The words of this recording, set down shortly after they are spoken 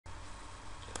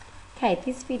Okay,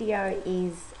 this video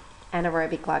is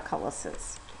anaerobic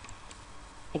glycolysis.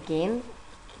 Again,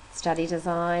 study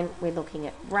design, we're looking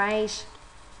at rate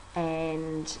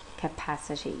and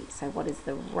capacity. So what is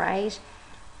the rate,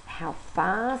 how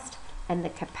fast, and the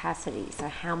capacity. So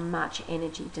how much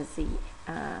energy does the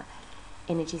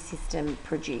energy system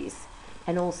produce?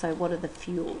 And also what are the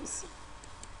fuels?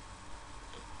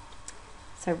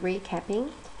 So recapping,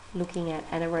 looking at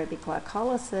anaerobic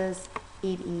glycolysis,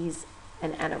 it is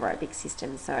an anaerobic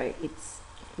system, so it's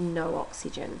no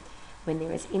oxygen. When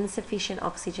there is insufficient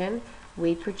oxygen,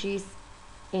 we produce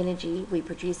energy, we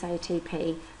produce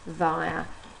ATP via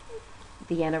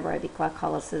the anaerobic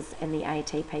glycolysis and the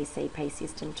ATP-CP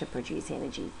system to produce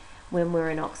energy. When we're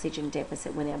in oxygen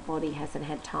deficit, when our body hasn't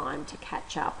had time to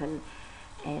catch up and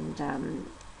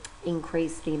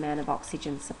increase the amount of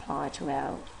oxygen supply to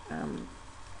our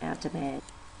demand.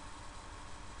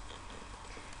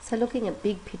 So looking at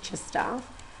big picture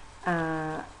stuff,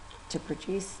 to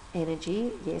produce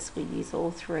energy, yes, we use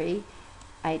all three,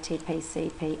 ATP,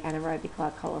 CP, anaerobic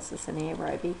glycolysis and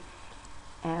aerobic.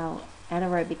 Our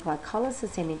anaerobic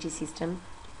glycolysis energy system,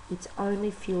 its only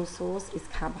fuel source is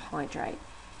carbohydrate.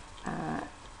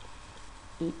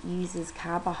 It uses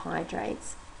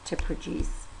carbohydrates to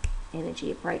produce energy.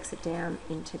 It breaks it down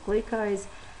into glucose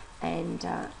and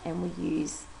we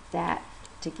use that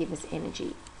to give us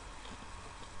energy.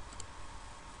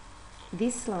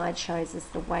 This slide shows us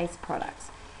the waste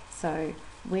products. So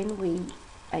when we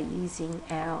are using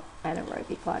our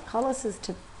anaerobic glycolysis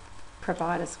to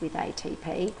provide us with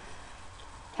ATP,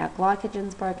 our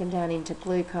glycogen's broken down into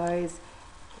glucose,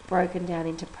 broken down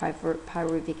into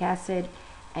pyruvic acid,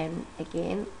 and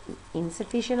again,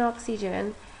 insufficient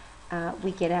oxygen,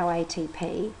 we get our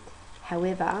ATP.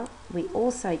 However, we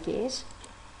also get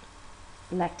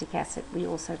lactic acid. We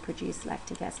also produce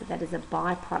lactic acid. That is a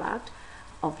byproduct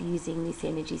of using this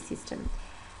energy system.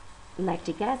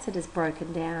 Lactic acid is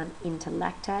broken down into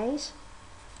lactate,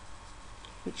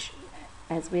 which,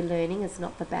 as we're learning, is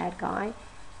not the bad guy,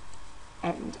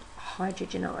 and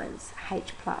hydrogen ions. H+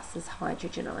 is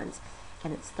hydrogen ions,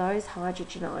 and it's those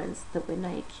hydrogen ions that when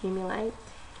they accumulate,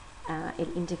 it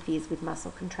interferes with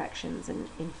muscle contractions and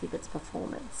inhibits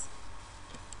performance.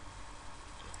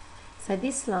 So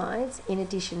this slide, in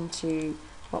addition to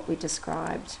what we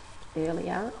described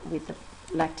earlier with the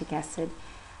lactic acid,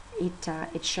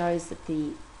 it shows that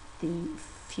the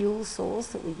fuel source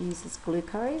that we use is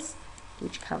glucose,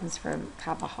 which comes from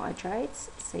carbohydrates,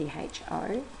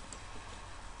 CHO.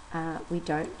 We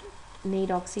don't need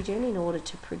oxygen in order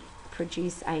to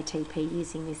produce ATP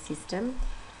using this system,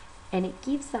 and it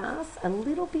gives us a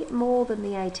little bit more than the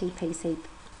ATP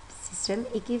system.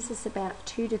 It gives us about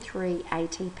 2 to 3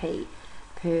 ATP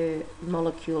per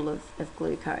molecule of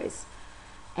glucose,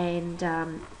 and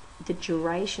the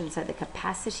duration, so the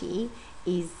capacity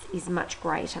is much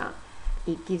greater.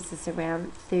 It gives us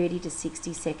around 30 to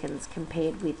 60 seconds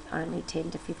compared with only 10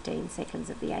 to 15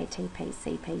 seconds of the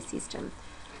ATP-CP system.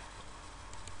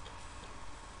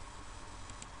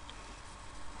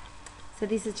 So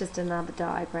this is just another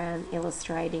diagram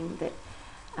illustrating that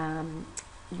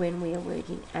when we are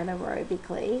working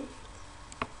anaerobically,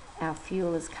 our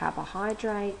fuel is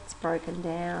carbohydrates broken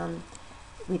down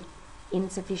with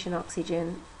insufficient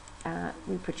oxygen.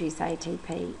 We produce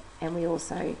ATP, and we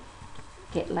also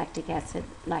get lactic acid,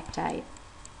 lactate,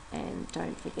 and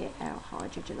don't forget our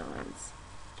hydrogen ions.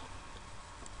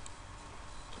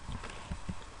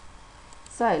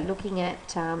 So looking at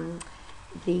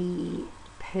the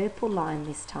purple line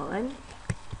this time,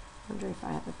 I wonder if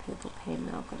I have a purple pen.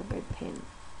 No, I've got a red pen.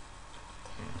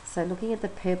 So looking at the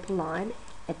purple line,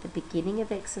 at the beginning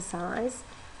of exercise,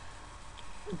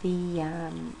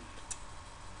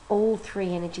 all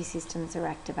three energy systems are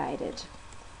activated.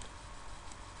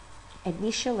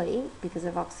 Initially, because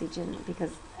of oxygen,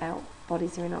 because our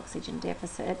bodies are in oxygen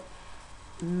deficit,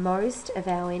 most of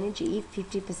our energy,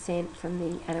 50% from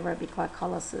the anaerobic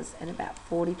glycolysis and about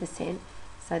 40%,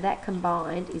 so that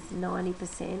combined is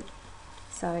 90%.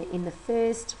 So in the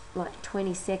first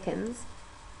 20 seconds,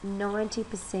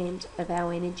 90% of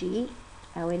our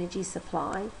energy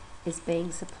supply is being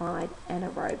supplied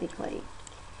anaerobically.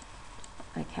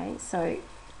 Okay, so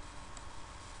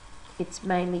it's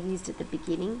mainly used at the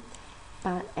beginning,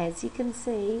 but as you can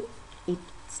see, it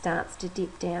starts to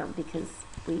dip down because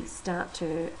we start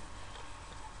to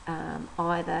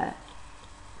either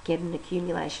get an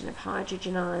accumulation of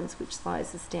hydrogen ions, which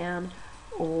slows us down,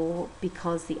 or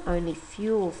because the only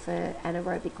fuel for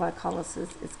anaerobic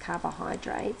glycolysis is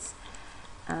carbohydrates,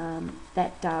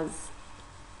 that does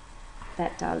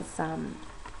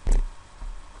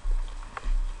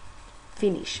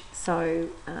finish. So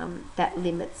that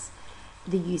limits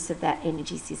the use of that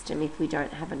energy system if we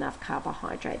don't have enough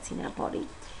carbohydrates in our body.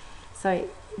 So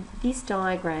this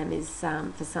diagram is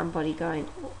for somebody going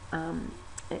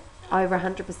over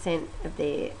 100% of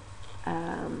their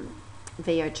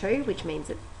VO2, which means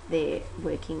that they're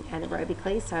working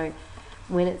anaerobically. So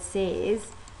when it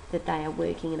says that they are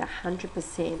working at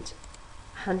 100%,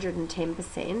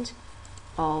 110%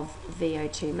 of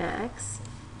VO2 max,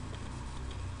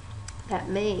 that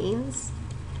means,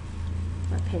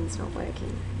 my pen's not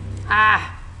working.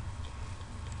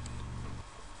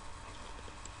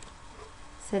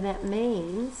 So that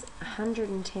means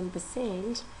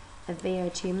 110% of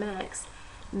VO2 max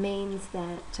means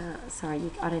that, I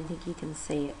don't think you can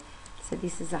see it. So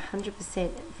this is 100%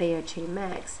 VO2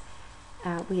 max.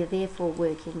 We are therefore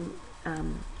working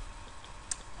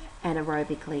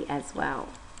anaerobically as well.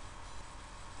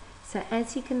 So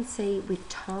as you can see with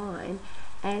time,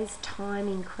 as time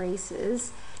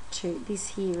increases to,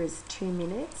 this here is 2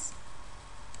 minutes.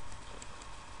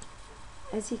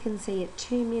 As you can see at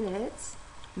 2 minutes,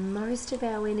 most of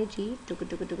our energy,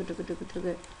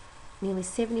 nearly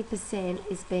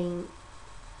 70% is being,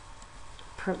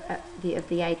 of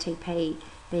the ATP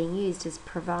being used is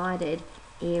provided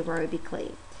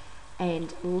aerobically,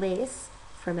 and less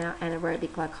from our anaerobic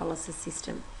glycolysis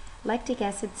system. Lactic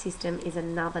acid system is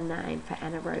another name for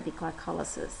anaerobic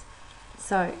glycolysis.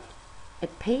 So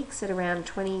it peaks at around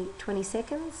 20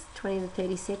 seconds, 20 to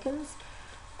 30 seconds,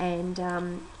 and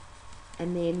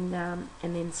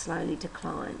then slowly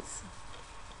declines.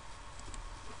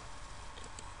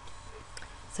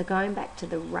 So going back to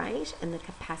the rate and the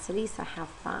capacity, so how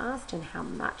fast and how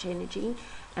much energy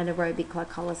anaerobic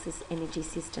glycolysis energy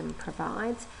system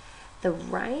provides, the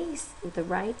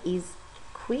rate is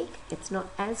quick. It's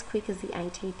not as quick as the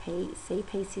ATP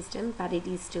CP system, but it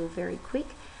is still very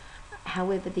quick.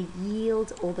 However, the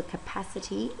yield or the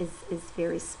capacity is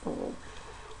very small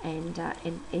and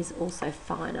is also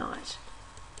finite.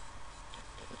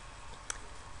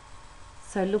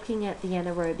 So looking at the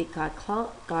anaerobic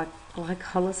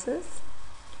glycolysis,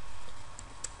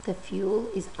 the fuel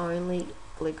is only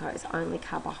glucose, only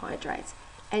carbohydrates.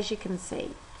 As you can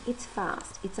see, it's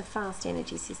fast. It's a fast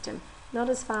energy system. Not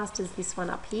as fast as this one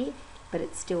up here, but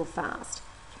it's still fast.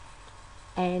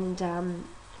 And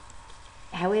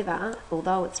however,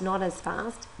 although it's not as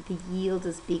fast, the yield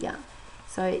is bigger.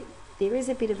 So there is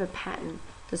a bit of a pattern.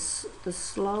 The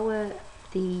slower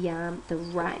the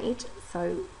rate,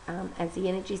 so as the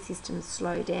energy systems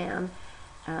slow down,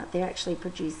 they're actually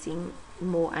producing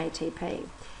more ATP.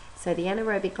 So the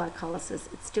anaerobic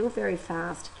glycolysis, it's still very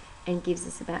fast and gives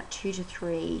us about 2 to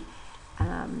 3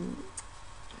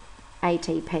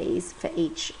 ATPs for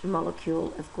each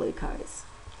molecule of glucose.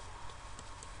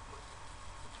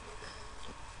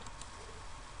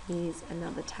 Here's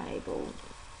another table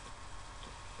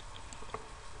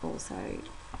also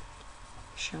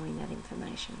showing that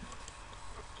information.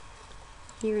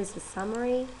 Here is a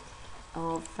summary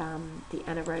of the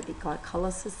anaerobic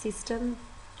glycolysis system.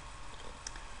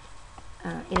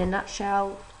 In a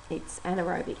nutshell, it's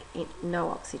anaerobic, no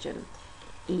oxygen.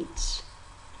 It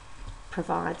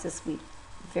provides us with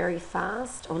very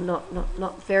fast, or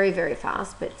not very, very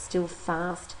fast, but still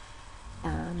fast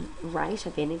rate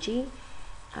of energy.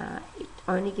 It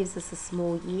only gives us a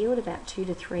small yield, about 2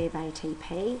 to 3 of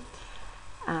ATP.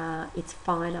 It's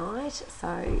finite,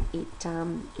 so it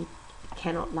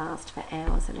cannot last for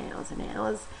hours and hours and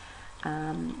hours.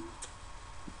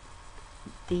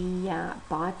 The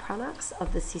byproducts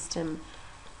of the system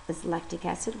is lactic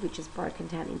acid, which is broken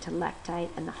down into lactate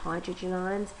and the hydrogen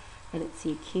ions, and it's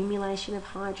the accumulation of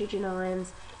hydrogen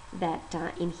ions that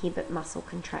inhibit muscle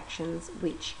contractions,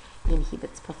 which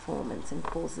inhibits performance and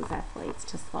causes athletes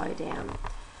to slow down.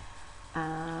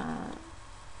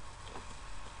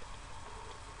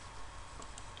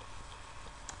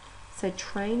 So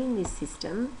training this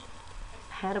system,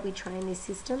 how do we train this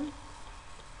system?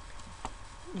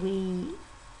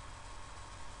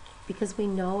 Because we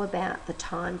know about the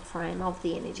time frame of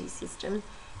the energy system,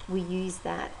 we use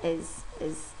that as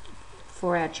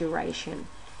for our duration.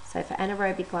 So for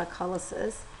anaerobic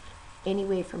glycolysis,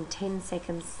 anywhere from 10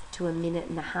 seconds to a minute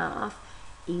and a half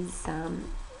is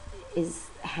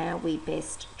how we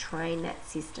best train that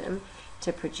system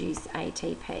to produce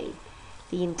ATP.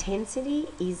 The intensity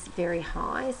is very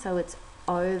high, so it's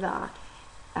over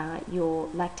your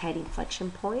lactate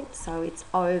inflection point, so it's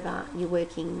over, you're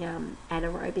working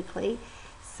anaerobically,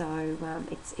 so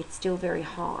it's still very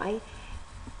high.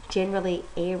 Generally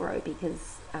aerobic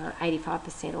is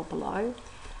 85% or below,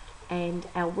 and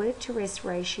our work to rest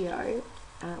ratio,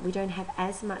 we don't have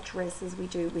as much rest as we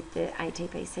do with the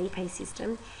ATP CP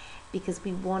system, because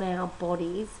we want our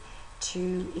bodies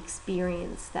to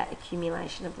experience that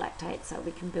accumulation of lactate, so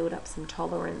we can build up some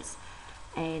tolerance,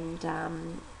 and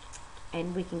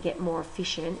we can get more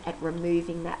efficient at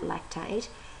removing that lactate,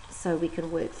 so we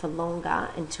can work for longer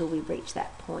until we reach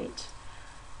that point.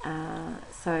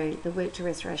 So the work to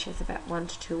rest ratio is about 1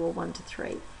 to 2 or 1 to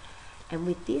 3. And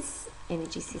with this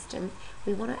energy system,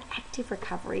 we want an active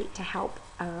recovery to help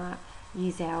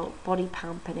use our body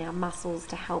pump and our muscles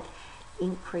to help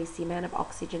increase the amount of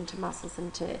oxygen to muscles,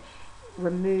 and to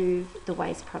remove the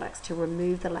waste products, to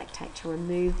remove the lactate, to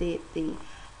remove the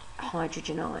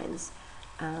hydrogen ions,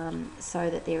 so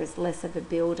that there is less of a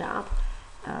build-up,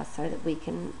 so that we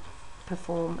can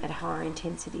perform at higher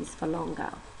intensities for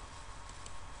longer.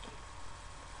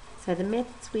 So the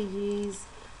methods we use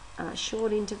are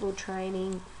short interval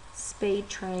training, speed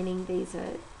training. These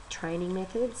are training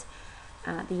methods.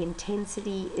 The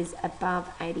intensity is above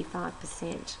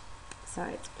 85%, so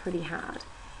it's pretty hard.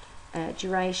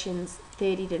 Durations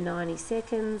 30 to 90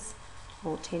 seconds,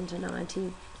 or 10 to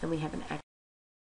 90, and we have an